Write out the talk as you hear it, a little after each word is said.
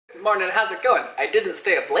Good morning, how's it going? I didn't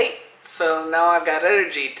stay up late, so now I've got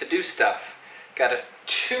energy to do stuff. Got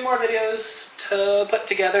 2 more videos to put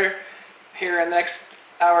together here in the next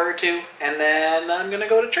hour or 2, and then I'm gonna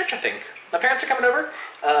go to church, I think. My parents are coming over,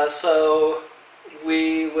 so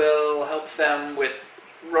we will help them with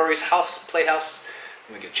Rory's playhouse,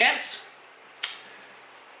 when we get a chance.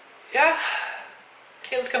 Yeah,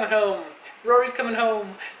 Kayla's coming home, Rory's coming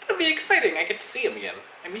home. That'll be exciting. I get to see him again.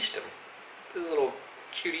 I missed him. The little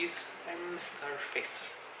cuties. I miss their face.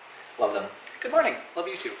 Love them. Good morning. Love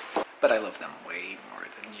you too. But I love them way more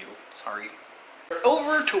than you. Sorry. We're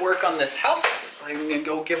over to work on this house. I'm gonna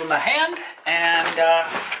go give them a hand, and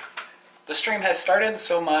the stream has started,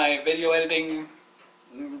 so my video editing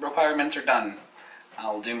requirements are done.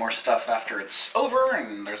 I'll do more stuff after it's over,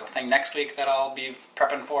 and there's a thing next week that I'll be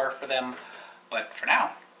prepping for them. But for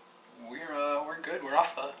now, we're good. We're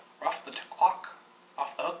off the clock,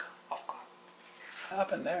 off the hook, off the clock. What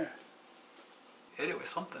happened there? Hit it with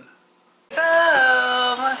something.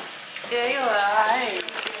 Yeah, you are.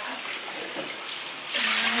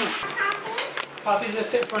 Poppy's gonna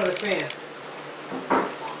sit in front of the fan.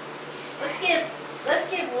 Let's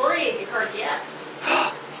give Rory a gift card gift.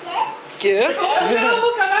 Gift? Oh no,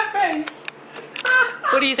 look at that face!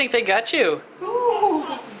 What do you think they got you? Ooh,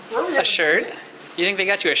 A shirt? You think they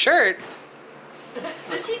got you a shirt? Did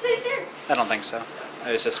she say sure? I don't think so.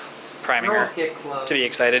 I was just priming her Girls get close. to be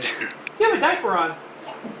excited. You have a diaper on.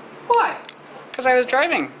 Why? Because I was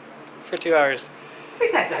driving for 2 hours.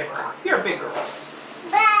 Take that diaper off. You're a big girl.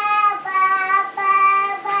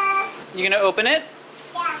 You gonna open it?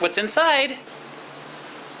 Yeah. What's inside?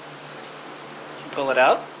 Pull it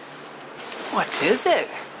out. What is it?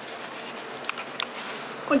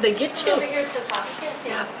 What'd they get you? Over here so Poppy can see.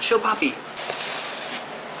 Yeah, show Poppy.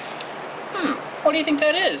 What do you think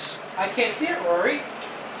that is? I can't see it, Rory.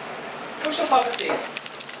 What's your Papa see?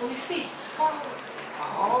 Let me see.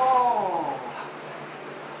 Oh.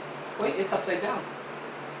 Wait, it's upside down.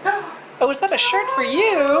 Oh, is that a shirt for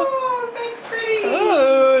you? Oh, that's pretty.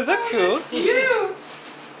 Oh, is that cool? Cute.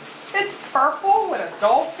 It's purple with a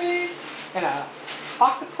dolphin and a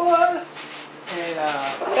octopus and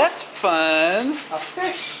That's fun. a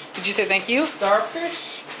fish, Did you say thank you?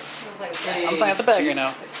 starfish. I'm playing with the bag right now.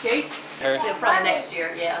 A skate. Here. So probably next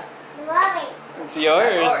year, yeah. Mommy. It's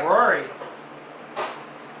yours. Rory.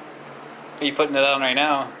 Are you putting it on right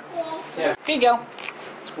now? Yeah. Here you go.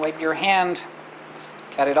 Let's wipe your hand.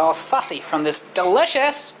 Got it all saucy from this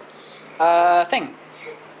delicious thing.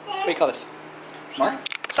 What do you call this? More?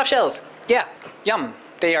 Stuffed shells. Yeah. Yum.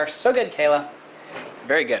 They are so good, Kayla.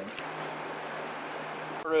 Very good.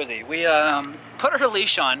 Rosie, we put her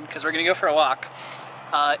leash on because we're gonna go for a walk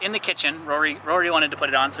in the kitchen. Rory wanted to put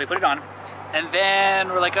it on, so we put it on. And then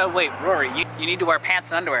we're like, oh wait, Rory, you need to wear pants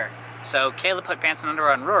and underwear. So Kayla put pants and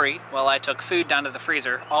underwear on Rory while I took food down to the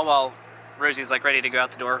freezer, all while Rosie's like ready to go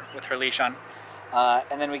out the door with her leash on.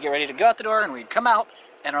 And then we get ready to go out the door and we come out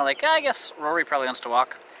and we're like, I guess Rory probably wants to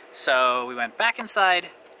walk. So we went back inside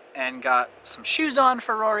and got some shoes on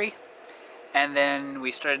for Rory. And then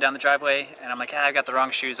we started down the driveway and I'm like, I got the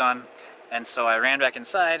wrong shoes on. And so I ran back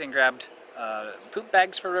inside and grabbed poop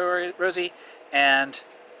bags for Rosie and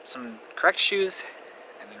some correct shoes.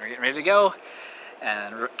 And then we're getting ready to go.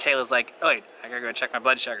 And Kayla's like, oh wait, I gotta go check my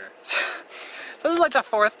blood sugar. So this is like the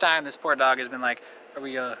 4th time this poor dog has been like, are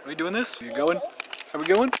we doing this? Are you going? Are we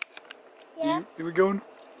going? Yeah. Are we going?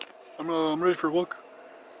 I'm ready for a walk.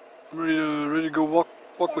 I'm ready to go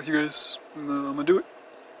walk with you guys. I'm gonna do it.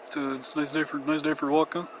 It's a nice day for a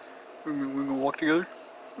walk, huh? We're gonna walk together.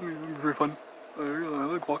 It'll be very fun. I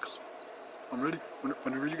like walks. I'm ready.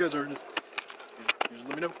 Whenever you guys are, just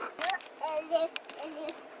let me know.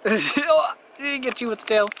 Oh, get you with the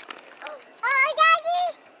tail. Oh,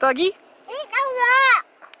 Daddy. Doggy? It's a rock.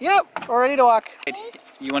 Yep, we're ready to walk.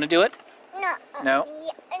 You want to do it? No. No?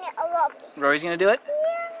 Yeah, a rock. Rory's gonna do it?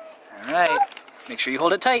 Yeah. Alright. Make sure you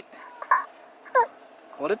hold it tight.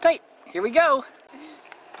 Hold it tight. Here we go.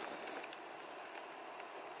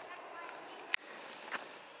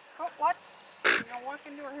 Oh, what? You're gonna walk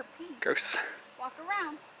into her pee. Gross. Walk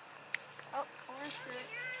around. Oh, horse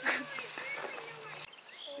it.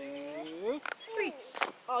 2, 3.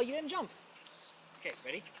 Oh, you didn't jump. Okay,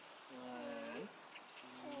 ready? 1,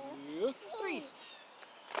 2, 3.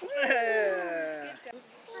 Yeah.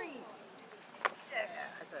 3.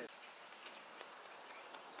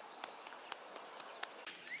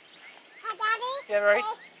 Hi, Daddy. Yeah, Rory?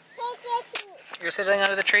 Take your pee. You're sitting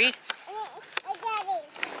under the tree? Daddy.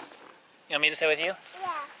 You want me to sit with you?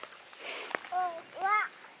 Yeah. Oh, rock.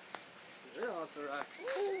 There are lots of rocks.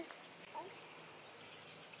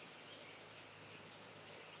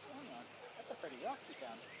 That's a pretty rock you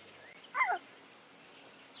found.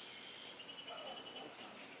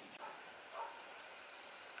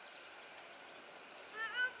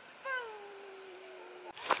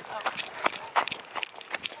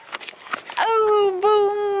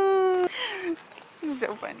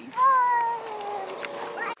 so funny.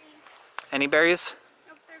 Any berries?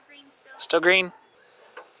 Nope, they're green still. Still green.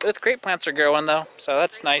 Both grape plants are growing though, so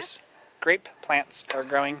that's nice. Grape plants are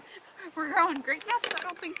growing. We're growing grape nuts? I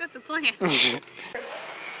don't think that's a plant.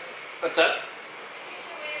 What's up?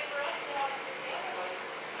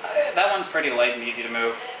 That one's pretty light and easy to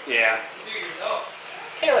move. Yeah.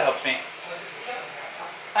 Kayla helped me.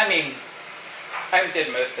 I mean, I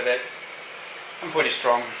did most of it. I'm pretty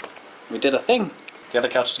strong. We did a thing. The other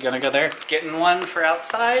couch is gonna go there. Getting one for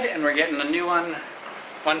outside, and we're getting a new one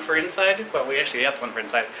for inside. Well, we actually got the one for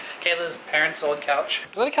inside. Kayla's parents' old couch.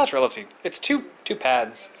 Is that a couch or a love seat? It's two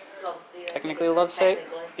pads. Love seat. Technically a love seat?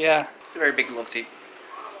 Technically. Yeah, it's a very big love seat.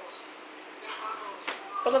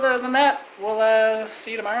 But other than that, we'll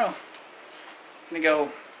see you tomorrow. I'm gonna go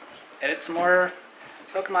edit some more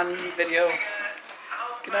Pokemon video.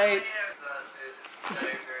 Good night.